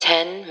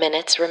10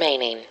 minutes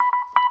remaining.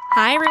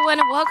 Hi, everyone,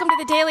 and welcome to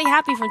the Daily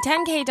Happy from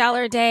 10K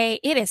Dollar a Day.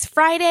 It is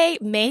Friday,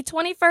 May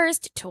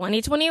 21st,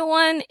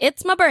 2021.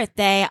 It's my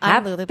birthday.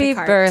 I'm Lulu Picard.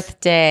 Happy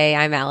birthday.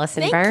 I'm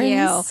Allison Burns. Thank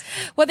you.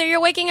 Whether you're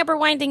waking up or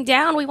winding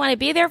down, we want to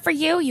be there for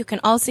you. You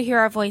can also hear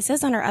our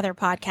voices on our other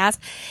podcast.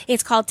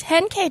 It's called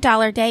 10K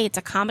Dollar Day. It's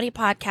a comedy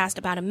podcast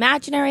about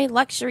imaginary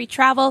luxury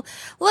travel.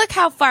 Look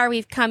how far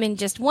we've come in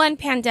just one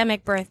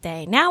pandemic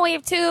birthday. Now we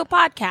have two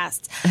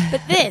podcasts.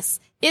 But this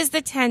is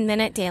the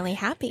 10-minute Daily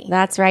Happy.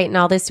 That's right. And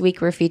all this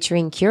week, we're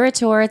featuring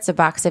Curator. It's a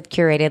box of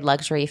curated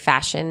luxury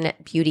fashion,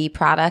 beauty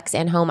products,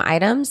 and home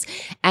items.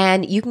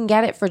 And you can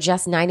get it for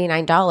just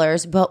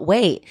 $99. But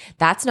wait,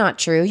 that's not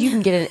true. You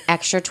can get an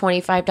extra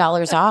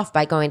 $25 off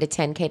by going to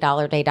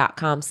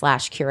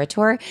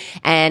 10kdollarday.com/curator.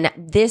 And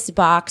this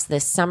box,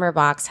 this summer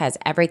box, has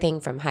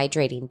everything from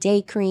hydrating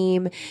day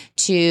cream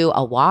to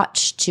a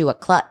watch to a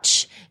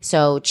clutch.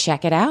 So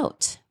check it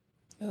out.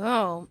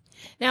 Oh,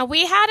 now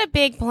we had a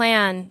big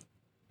plan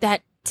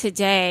that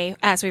today,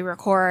 as we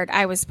record,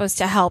 I was supposed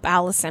to help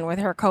Allison with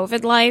her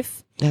COVID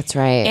life. That's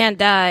right.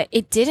 And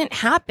it didn't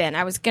happen.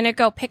 I was going to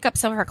go pick up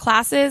some of her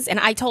classes, and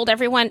I told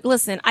everyone,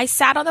 listen, I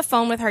sat on the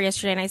phone with her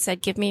yesterday, and I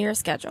said, give me your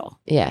schedule.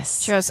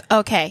 Yes. She goes,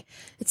 okay.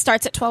 It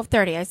starts at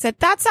 12:30. I said,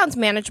 that sounds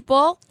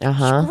manageable.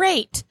 Uh-huh.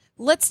 Great.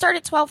 Let's start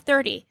at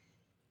 12:30.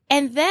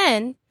 And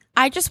then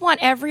I just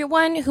want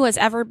everyone who has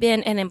ever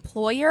been an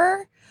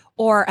employer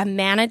or a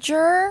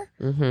manager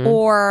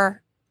or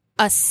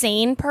a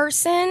sane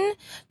person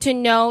to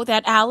know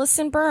that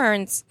Allison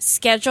Burns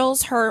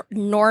schedules her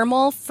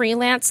normal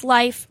freelance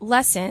life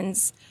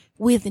lessons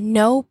with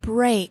no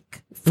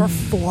break for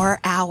 4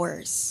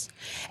 hours.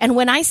 And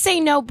when I say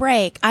no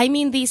break, I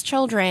mean these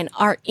children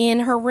are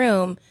in her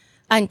room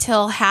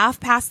until half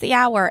past the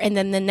hour, and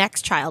then the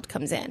next child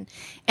comes in.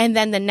 And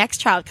then the next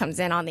child comes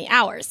in on the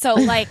hour. So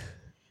like,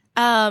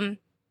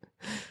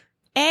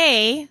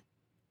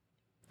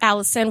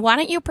 Allison, why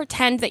don't you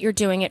pretend that you're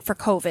doing it for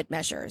COVID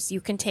measures?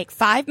 You can take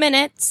 5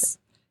 minutes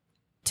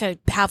to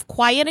have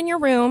quiet in your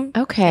room.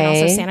 Okay. And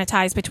also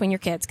sanitize between your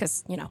kids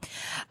because, you know,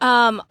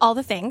 all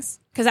the things.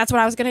 Because that's what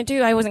I was going to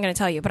do. I wasn't going to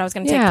tell you, but I was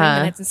going to take 3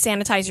 minutes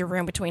and sanitize your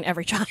room between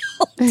every child.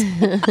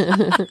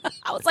 I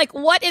was like,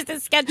 what is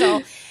this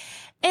schedule?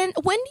 And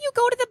when do you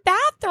go to the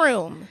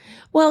bathroom?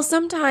 Well,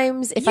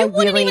 sometimes if you I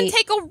wouldn't really... even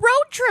take a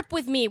road trip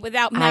with me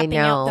without mapping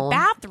out the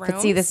bathroom.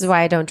 But see, this is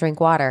why I don't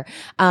drink water.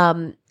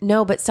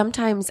 No, but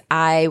sometimes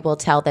I will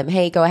tell them,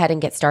 hey, go ahead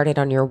and get started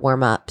on your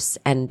warm-ups.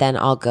 And then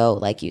I'll go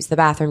like use the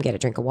bathroom, get a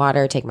drink of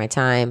water, take my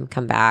time,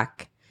 come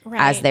back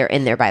as they're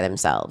in there by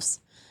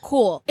themselves.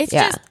 Cool. It's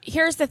just,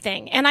 here's the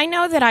thing. And I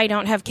know that I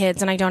don't have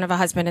kids and I don't have a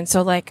husband. And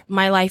so like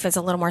my life is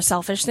a little more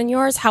selfish than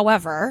yours.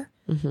 However,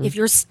 if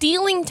you're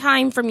stealing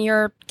time from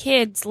your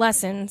kids'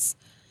 lessons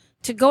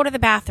to go to the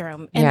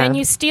bathroom, and then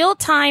you steal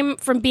time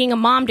from being a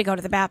mom to go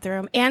to the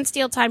bathroom and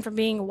steal time from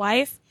being a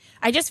wife,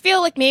 I just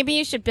feel like maybe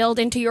you should build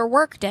into your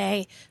work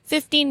day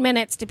 15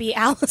 minutes to be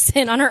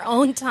Allison on her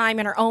own time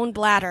and her own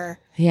bladder.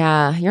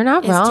 Yeah, you're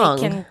not wrong.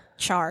 Taking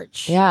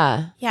charge.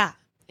 Yeah. Yeah.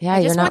 Yeah,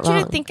 I just want you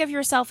wrong. to think of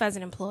yourself as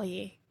an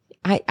employee.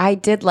 I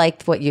did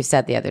like what you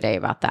said the other day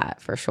about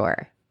that, for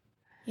sure.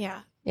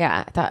 Yeah.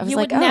 Yeah, I thought I was You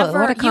like, would never,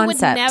 what a concept. You would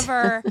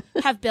never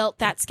have built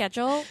that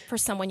schedule for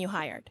someone you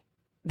hired.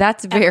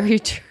 That's very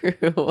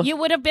true. You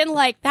would have been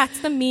like,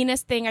 that's the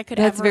meanest thing I could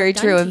ever have done. That's very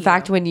true. to In you.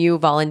 fact, when you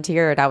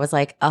volunteered, I was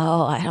like,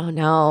 oh, I don't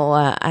know.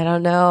 I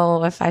don't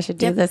know if I should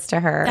do this to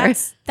her.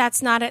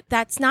 That's not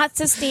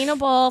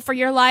sustainable for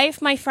your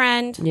life, my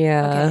friend.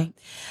 Yeah.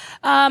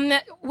 Okay.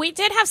 We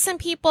did have some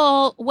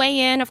people weigh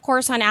in, of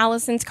course, on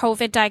Allison's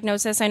COVID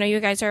diagnosis. I know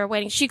you guys are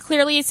waiting. She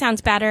clearly sounds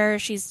better.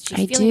 She's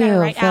feeling better,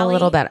 right, feel Allie? a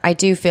little better. I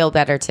do feel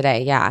better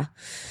today. Yeah.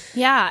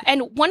 Yeah.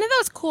 And one of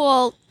those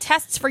cool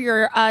tests for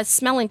your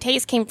smell and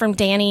taste came from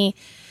Danny,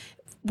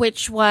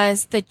 which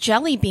was the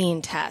jelly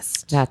bean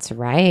test. That's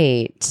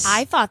right.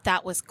 I thought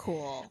that was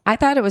cool. I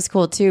thought it was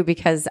cool too,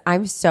 because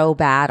I'm so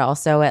bad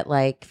also at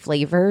like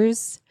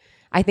flavors.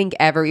 I think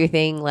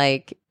everything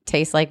like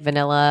tastes like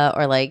vanilla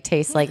or like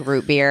tastes like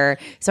root beer.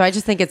 So I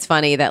just think it's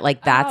funny that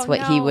like that's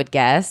what he would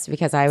guess,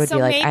 because I would be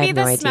like, I have no idea.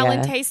 So maybe the smell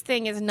and taste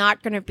thing is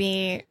not going to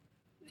be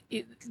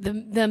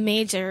the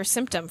major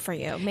symptom for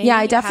you. Maybe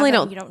I definitely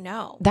don't. You don't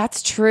know.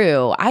 That's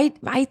true. I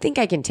think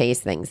I can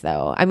taste things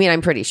though. I mean,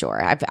 I'm pretty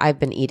sure. I've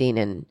been eating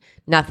and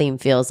nothing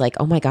feels like,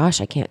 oh my gosh,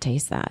 I can't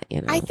taste that.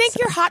 You know. I think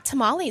your hot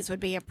tamales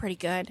would be a pretty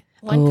good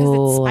one because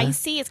it's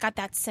spicy. It's got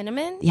that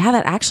cinnamon. Yeah,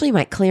 that actually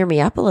might clear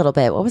me up a little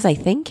bit. What was I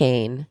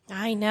thinking?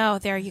 I know.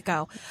 There you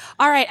go.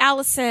 All right,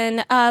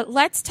 Allison.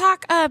 Let's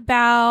talk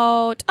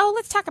about. Oh,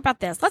 let's talk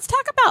about this. Let's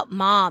talk about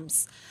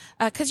moms.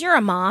 Because you're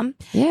a mom.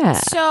 Yeah.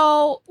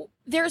 So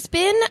there's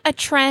been a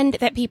trend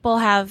that people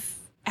have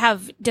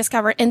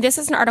discovered, and this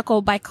is an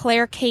article by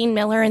Claire Kane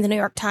Miller in the New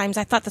York Times.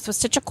 I thought this was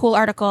such a cool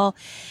article.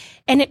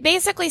 And it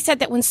basically said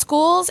that when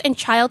schools and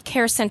child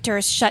care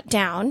centers shut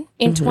down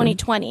in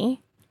 2020,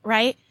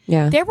 right?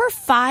 Yeah. There were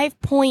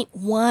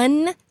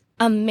 5.1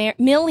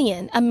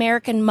 million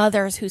American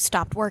mothers who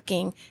stopped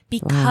working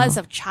because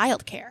of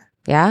childcare.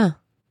 Yeah.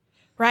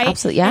 right?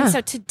 Absolutely, yeah. And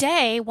so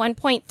today,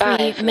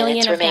 1.3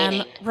 million of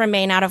them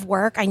remain out of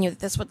work. I knew that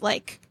this would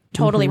like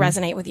totally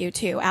resonate with you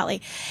too,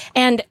 Allie.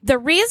 And the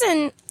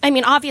reason, I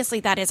mean, obviously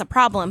that is a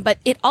problem, but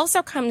it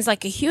also comes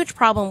like a huge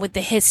problem with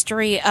the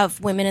history of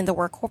women in the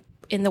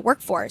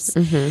workforce,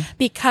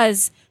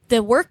 because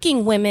the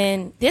working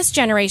women, this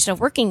generation of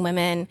working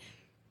women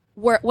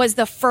was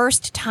the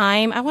first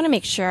time, I want to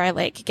make sure I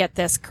like get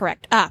this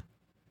correct.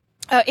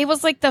 It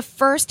was like the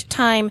first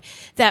time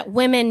that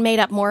women made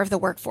up more of the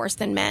workforce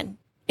than men.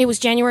 It was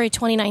January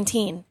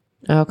 2019.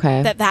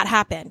 Okay. That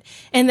happened.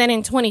 And then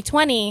in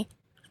 2020,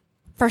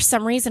 for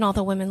some reason, all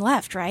the women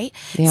left, right?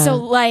 Yeah.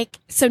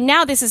 So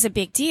now this is a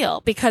big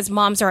deal because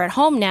moms are at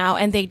home now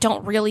and they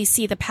don't really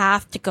see the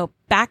path to go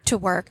back to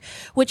work,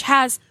 which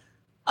has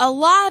a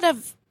lot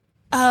of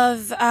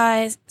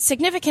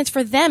significance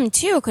for them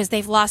too, because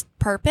they've lost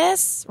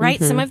purpose, right?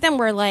 Some of them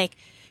were like,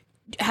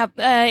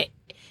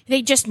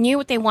 they just knew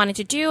what they wanted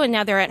to do and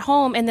now they're at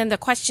home. And then the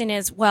question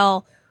is,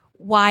 well,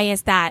 why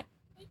is that?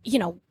 You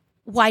know,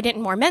 why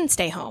didn't more men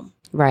stay home?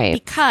 Right.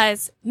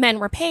 Because men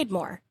were paid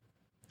more.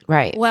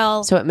 Right.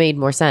 Well, so it made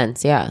more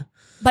sense. Yeah.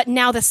 But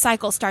now the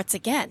cycle starts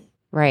again.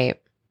 Right.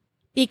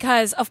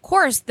 Because of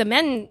course the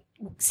men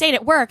stayed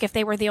at work if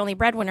they were the only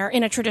breadwinner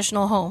in a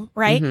traditional home,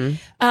 right?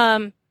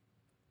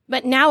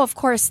 But now of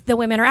course the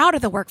women are out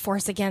of the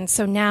workforce again.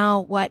 So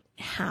now what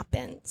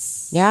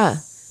happens? Yeah.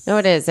 No,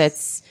 it is.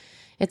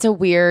 It's a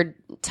weird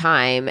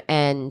time.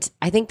 And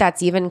I think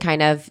that's even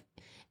kind of,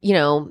 you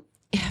know,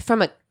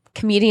 from a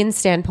comedian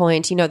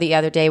standpoint, you know, the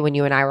other day when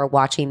you and I were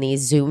watching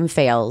these Zoom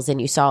fails and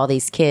you saw all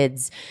these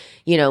kids,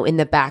 you know, in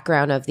the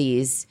background of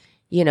these,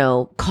 you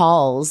know,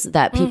 calls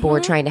that people were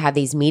trying to have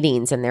these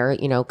meetings and they're,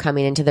 you know,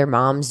 coming into their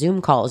mom's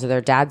Zoom calls or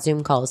their dad's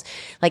Zoom calls.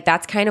 Like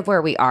that's kind of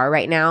where we are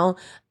right now,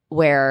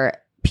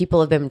 where people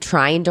have been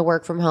trying to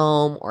work from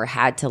home or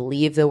had to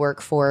leave the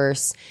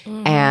workforce.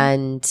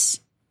 And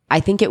I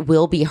think it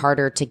will be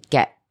harder to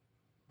get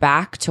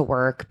back to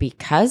work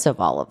because of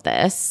all of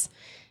this.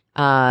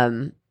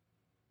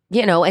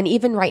 You know, and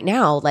even right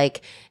now,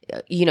 like,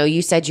 you know,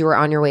 you said you were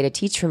on your way to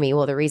teach for me.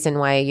 Well, the reason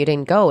why you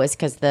didn't go is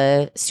because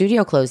the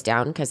studio closed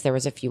down because there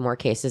was a few more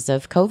cases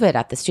of COVID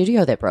at the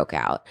studio that broke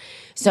out.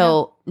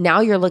 So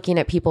now you're looking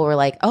at people who are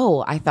like,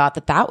 oh, I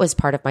thought that was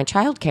part of my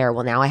childcare.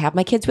 Well, now I have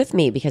my kids with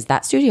me because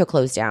that studio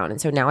closed down.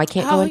 And so now I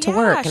can't go into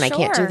work and I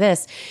can't do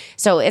this.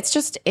 So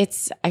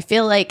I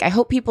feel like I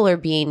hope people are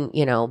being,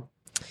 you know,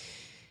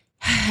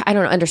 I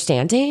don't know,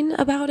 understanding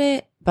about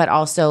it, but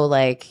also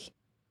like,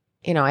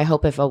 you know, I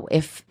hope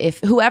if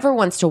whoever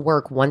wants to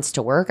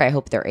work, I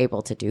hope they're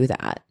able to do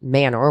that,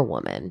 man or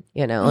woman,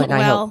 you know, and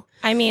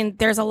I mean,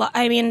 there's a lot,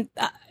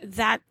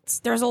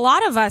 there's a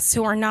lot of us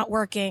who are not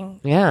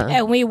working. Yeah.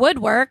 And we would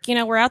work, you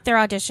know, we're out there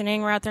auditioning,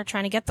 we're out there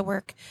trying to get the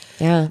work.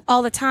 Yeah.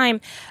 All the time.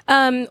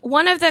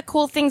 One of the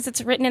cool things that's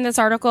written in this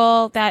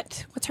article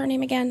that, what's her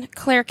name again?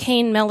 Claire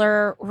Kane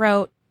Miller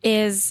wrote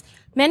is,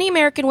 many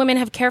American women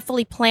have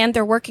carefully planned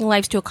their working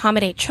lives to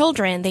accommodate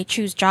children. They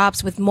choose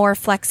jobs with more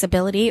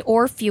flexibility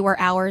or fewer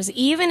hours,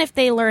 even if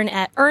they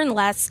earn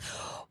less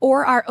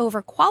or are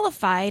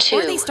overqualified,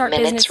 or they start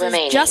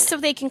businesses just so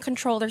they can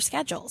control their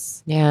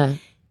schedules. Yeah.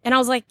 And I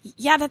was like,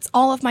 yeah, that's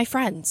all of my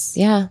friends.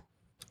 Yeah.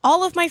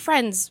 All of my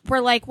friends were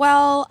like,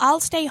 well,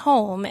 I'll stay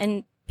home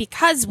and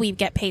because we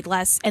get paid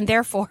less and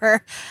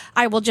therefore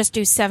I will just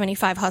do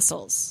 75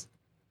 hustles.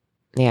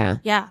 Yeah.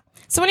 Yeah.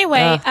 So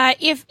anyway,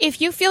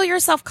 if you feel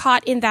yourself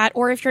caught in that,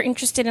 or if you're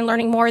interested in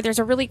learning more, there's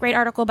a really great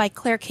article by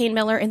Claire Kane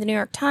Miller in the New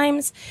York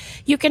Times.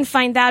 You can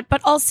find that.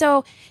 But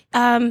also,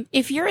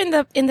 if you're in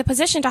the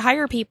position to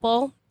hire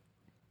people,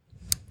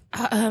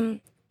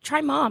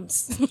 try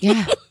moms.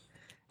 Yeah,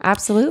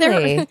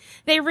 absolutely.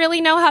 They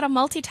really know how to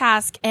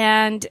multitask,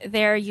 and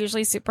they're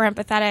usually super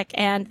empathetic,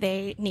 and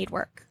they need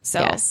work. So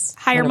yes,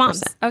 hire 100%.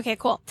 Moms. Okay,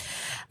 cool.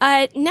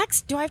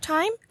 Next, do I have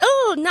time?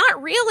 Oh,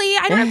 not really.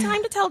 I don't have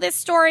time to tell this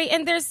story.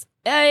 And there's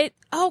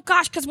oh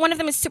gosh, because one of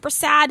them is super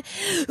sad.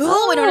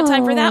 Oh, I don't have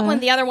time for that one.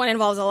 The other one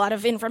involves a lot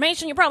of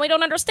information you probably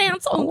don't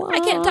understand, so I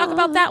can't talk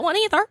about that one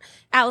either.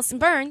 Allison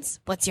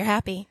Burns, what's your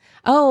happy?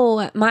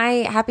 Oh, my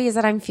happy is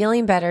that I'm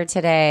feeling better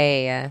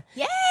today.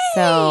 Yay!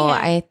 So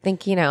I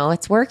think, you know,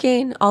 it's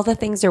working. All the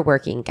things are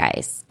working,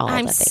 guys.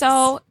 I'm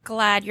so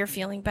glad you're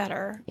feeling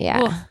better.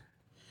 Yeah. Ooh.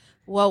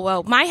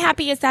 Whoa. My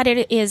happy is that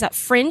it is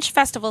Fringe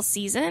Festival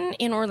season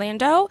in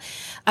Orlando.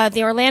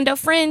 The Orlando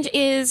Fringe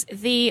is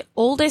the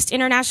oldest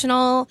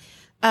international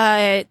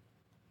Fringe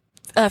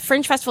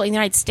Festival in the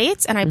United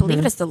States, and I believe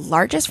it is the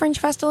largest Fringe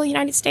Festival in the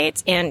United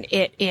States, and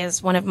it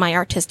is one of my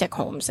artistic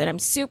homes, and I'm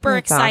super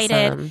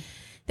excited. Awesome.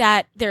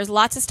 That there's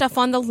lots of stuff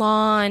on the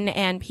lawn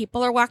and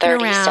people are walking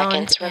 30 around.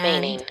 seconds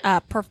remaining.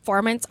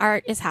 Performance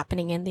art is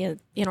happening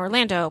in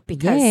Orlando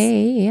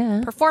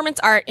because performance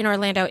art in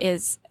Orlando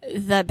is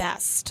the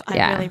best. I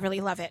Yeah. really,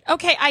 really love it.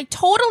 Okay, I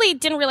totally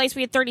didn't realize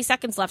we had 30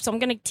 seconds left, so I'm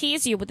going to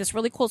tease you with this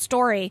really cool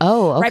story.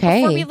 Oh, Right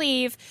okay. before we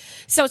leave.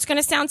 So it's going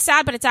to sound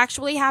sad, but it's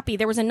actually happy.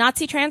 There was a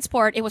Nazi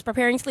transport. It was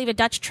preparing to leave a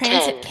Dutch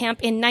transit 10, camp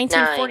in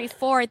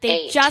 1944. They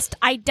 8, just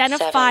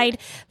identified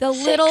 7, the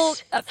little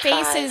 6,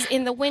 faces 5,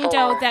 in the window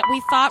 4, that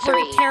we thought were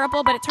 3,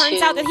 terrible, but it turns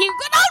 2, out that he...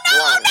 Oh,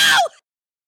 no, 1. no!